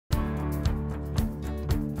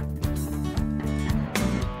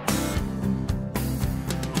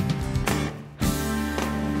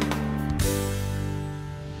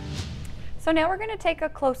So now we're going to take a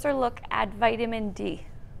closer look at vitamin D.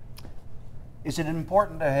 Is it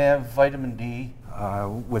important to have vitamin D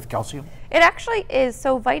with calcium? It actually is.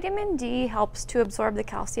 So vitamin D helps to absorb the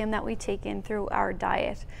calcium that we take in through our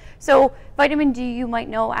diet. So vitamin D you might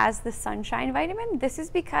know as the sunshine vitamin. This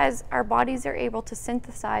is because our bodies are able to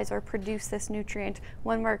synthesize or produce this nutrient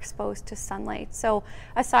when we're exposed to sunlight. So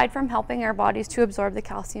aside from helping our bodies to absorb the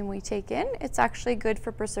calcium we take in, it's actually good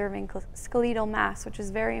for preserving skeletal mass, which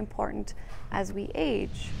is very important as we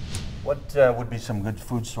age. What would be some good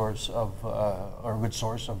food source of, or good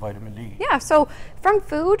source of vitamin D? Yeah, so from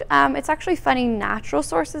food, it's actually funny, natural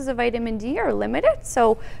sources of vitamin D are limited.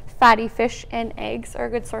 So fatty fish and eggs are a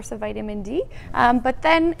good source of vitamin D, but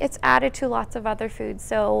then it's added to lots of other foods.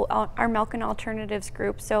 So our milk and alternatives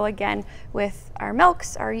group, so again, with our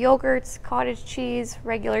milks, our yogurts, cottage cheese,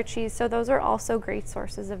 regular cheese, so those are also great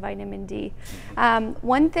sources of vitamin D.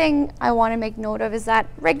 One thing I want to make note of is that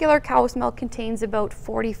regular cow's milk contains about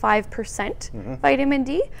 45% vitamin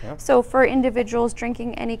D. Yep. So for individuals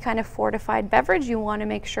drinking any kind of fortified beverage, you want to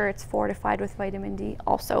make sure it's fortified with vitamin D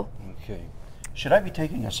also. Okay. Should I be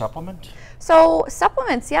taking a supplement? So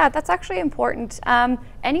supplements, yeah, that's actually important.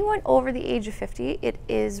 Anyone over the age of 50, it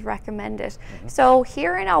is recommended. So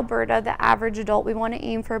here in Alberta, the average adult, we want to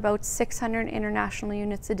aim for about 600 international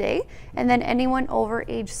units a day. And then anyone over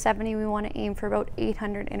age 70, we want to aim for about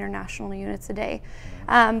 800 international units a day.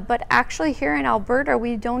 But actually here in Alberta,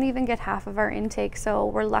 we don't even get half of our intake. So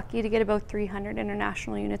we're lucky to get about 300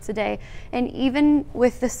 international units a day. And even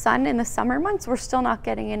with the sun in the summer months, we're still not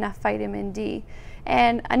getting enough vitamin D.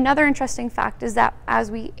 And another interesting fact is that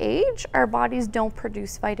as we age, our bodies don't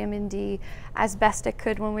produce vitamin D as best it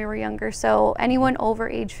could when we were younger. So anyone over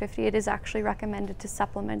age 50, it is actually recommended to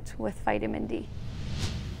supplement with vitamin D.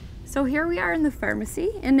 So here we are in the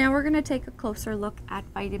pharmacy, and now we're going to take a closer look at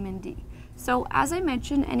vitamin D. So as I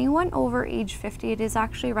mentioned, anyone over age 50, it is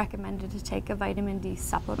actually recommended to take a vitamin D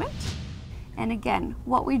supplement. And again,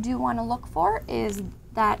 what we do want to look for is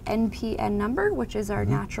that NPN number, which is our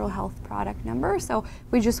natural health product number. So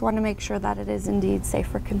we just want to make sure that it is indeed safe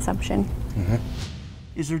for consumption.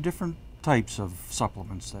 Is there different types of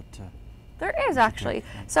supplements that there is actually.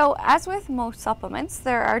 So as with most supplements,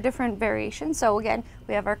 there are different variations. So again,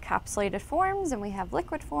 we have our capsulated forms and we have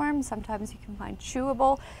liquid forms. Sometimes you can find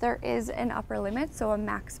chewable. There is an upper limit, so a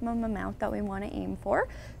maximum amount that we want to aim for.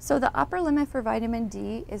 So the upper limit for vitamin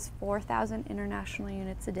D is 4,000 international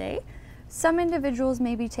units a day. Some individuals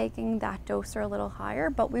may be taking that dose or a little higher,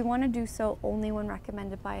 but we want to do so only when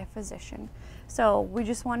recommended by a physician. So we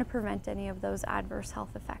just want to prevent any of those adverse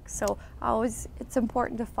health effects. So it's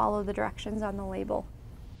important to follow the directions on the label.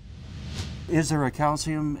 Is there a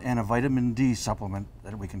calcium and a vitamin D supplement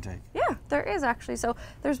that we can take? Yeah, there is actually. So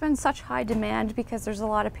there's been such high demand because there's a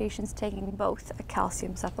lot of patients taking both a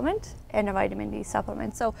calcium supplement and a vitamin D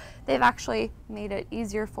supplement. So they've actually made it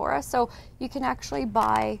easier for us. So you can actually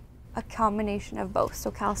buy a combination of both, so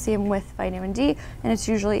calcium with vitamin D, and it's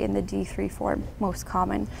usually in the D3 form, most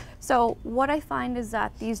common. So what I find is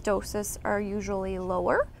that these doses are usually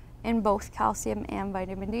lower in both calcium and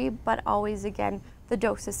vitamin D, but always, again, the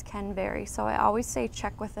doses can vary. So I always say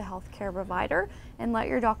check with the healthcare provider and let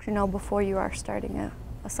your doctor know before you are starting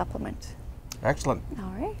a supplement. Excellent.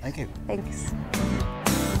 All right. Thank you. Thanks.